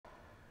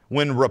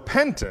when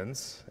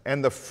repentance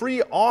and the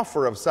free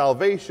offer of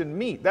salvation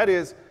meet. That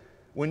is,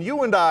 when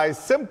you and I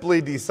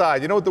simply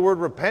decide, you know what the word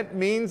repent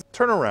means?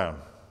 Turn around.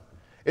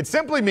 It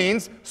simply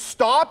means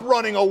stop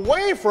running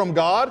away from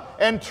God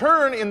and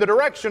turn in the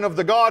direction of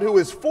the God who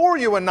is for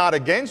you and not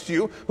against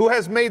you, who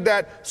has made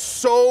that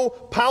so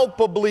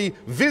palpably,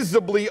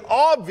 visibly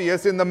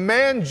obvious in the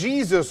man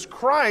Jesus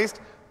Christ.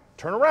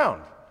 Turn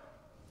around.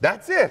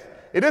 That's it.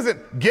 It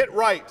isn't get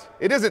right.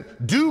 It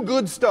isn't do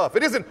good stuff.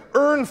 It isn't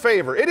earn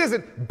favor. It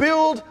isn't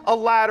build a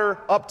ladder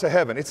up to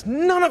heaven. It's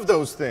none of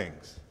those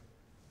things.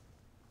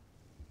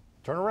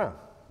 Turn around.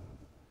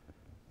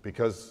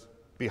 Because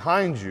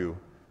behind you,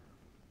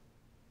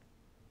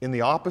 in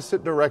the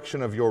opposite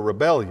direction of your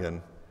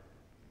rebellion,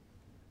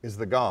 is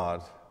the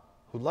God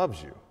who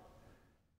loves you.